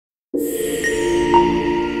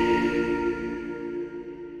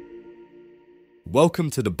Welcome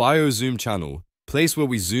to the BioZoom channel, place where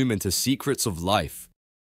we zoom into secrets of life.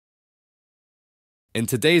 In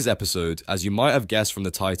today's episode, as you might have guessed from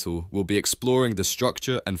the title, we'll be exploring the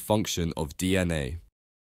structure and function of DNA.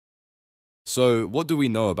 So, what do we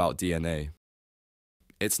know about DNA?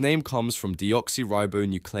 Its name comes from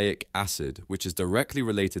deoxyribonucleic acid, which is directly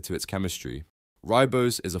related to its chemistry.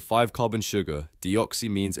 Ribose is a 5-carbon sugar, deoxy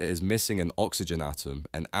means it is missing an oxygen atom,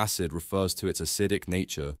 and acid refers to its acidic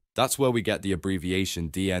nature. That's where we get the abbreviation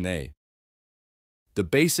DNA. The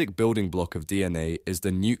basic building block of DNA is the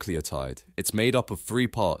nucleotide. It's made up of 3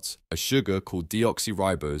 parts, a sugar called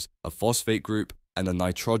deoxyribose, a phosphate group, and a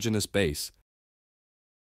nitrogenous base.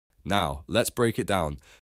 Now, let's break it down.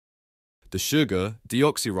 The sugar,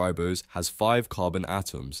 deoxyribose, has 5 carbon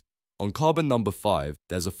atoms. On carbon number 5,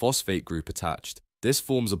 there's a phosphate group attached. This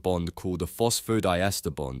forms a bond called a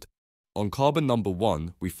phosphodiester bond. On carbon number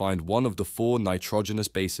 1, we find one of the 4 nitrogenous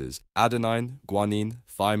bases, adenine, guanine,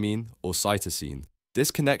 thymine, or cytosine. This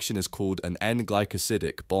connection is called an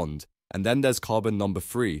N-glycosidic bond. And then there's carbon number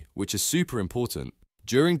 3, which is super important.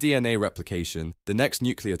 During DNA replication, the next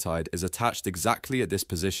nucleotide is attached exactly at this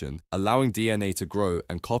position, allowing DNA to grow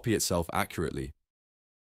and copy itself accurately.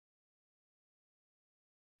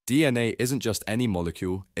 DNA isn't just any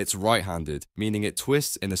molecule, it's right-handed, meaning it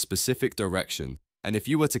twists in a specific direction. And if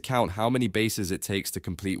you were to count how many bases it takes to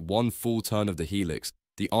complete one full turn of the helix,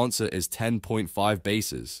 the answer is 10.5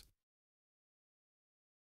 bases.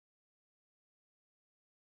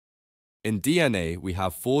 In DNA, we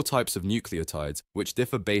have 4 types of nucleotides, which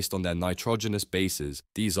differ based on their nitrogenous bases.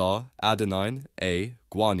 These are adenine, A,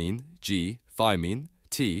 guanine, G, thymine,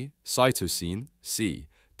 T, cytosine, C.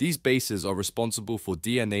 These bases are responsible for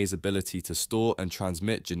DNA's ability to store and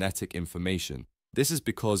transmit genetic information. This is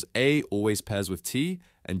because A always pairs with T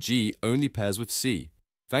and G only pairs with C.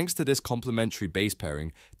 Thanks to this complementary base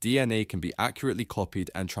pairing, DNA can be accurately copied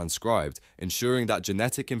and transcribed, ensuring that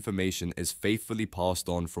genetic information is faithfully passed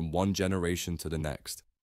on from one generation to the next.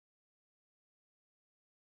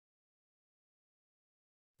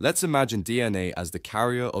 Let's imagine DNA as the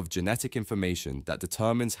carrier of genetic information that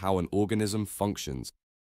determines how an organism functions.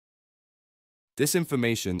 This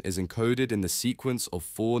information is encoded in the sequence of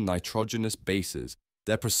 4 nitrogenous bases.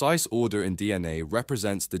 Their precise order in DNA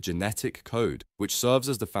represents the genetic code, which serves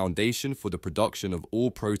as the foundation for the production of all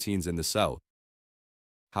proteins in the cell.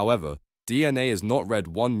 However, DNA is not read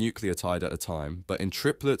one nucleotide at a time, but in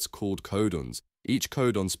triplets called codons. Each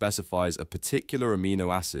codon specifies a particular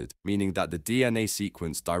amino acid, meaning that the DNA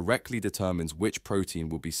sequence directly determines which protein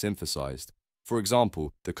will be synthesized. For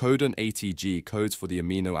example, the codon ATG codes for the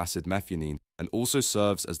amino acid methionine and also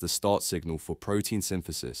serves as the start signal for protein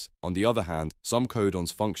synthesis. On the other hand, some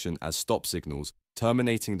codons function as stop signals,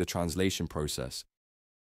 terminating the translation process.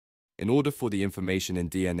 In order for the information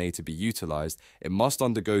in DNA to be utilized, it must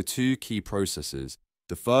undergo 2 key processes.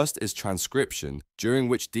 The first is transcription, during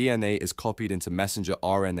which DNA is copied into messenger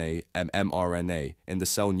RNA and mRNA in the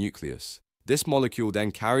cell nucleus. This molecule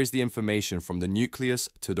then carries the information from the nucleus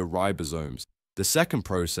to the ribosomes. The second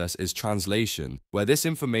process is translation, where this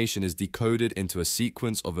information is decoded into a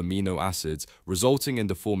sequence of amino acids, resulting in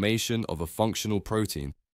the formation of a functional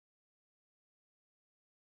protein.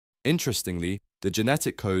 Interestingly, the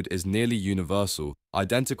genetic code is nearly universal.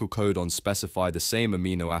 Identical codons specify the same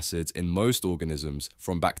amino acids in most organisms,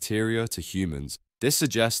 from bacteria to humans. This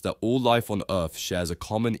suggests that all life on Earth shares a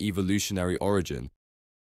common evolutionary origin.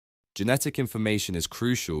 Genetic information is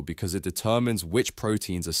crucial because it determines which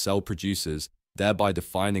proteins a cell produces, thereby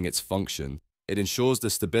defining its function. It ensures the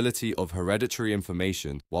stability of hereditary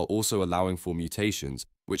information while also allowing for mutations,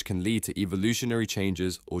 which can lead to evolutionary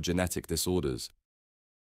changes or genetic disorders.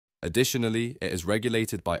 Additionally, it is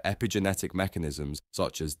regulated by epigenetic mechanisms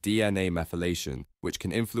such as DNA methylation, which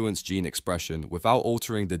can influence gene expression without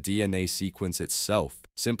altering the DNA sequence itself.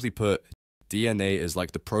 Simply put, DNA is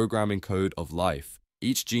like the programming code of life.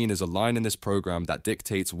 Each gene is a line in this program that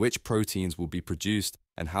dictates which proteins will be produced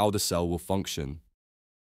and how the cell will function.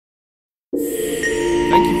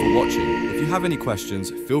 Thank you for watching. If you have any questions,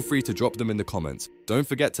 feel free to drop them in the comments. Don't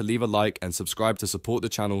forget to leave a like and subscribe to support the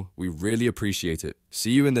channel. We really appreciate it.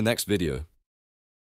 See you in the next video.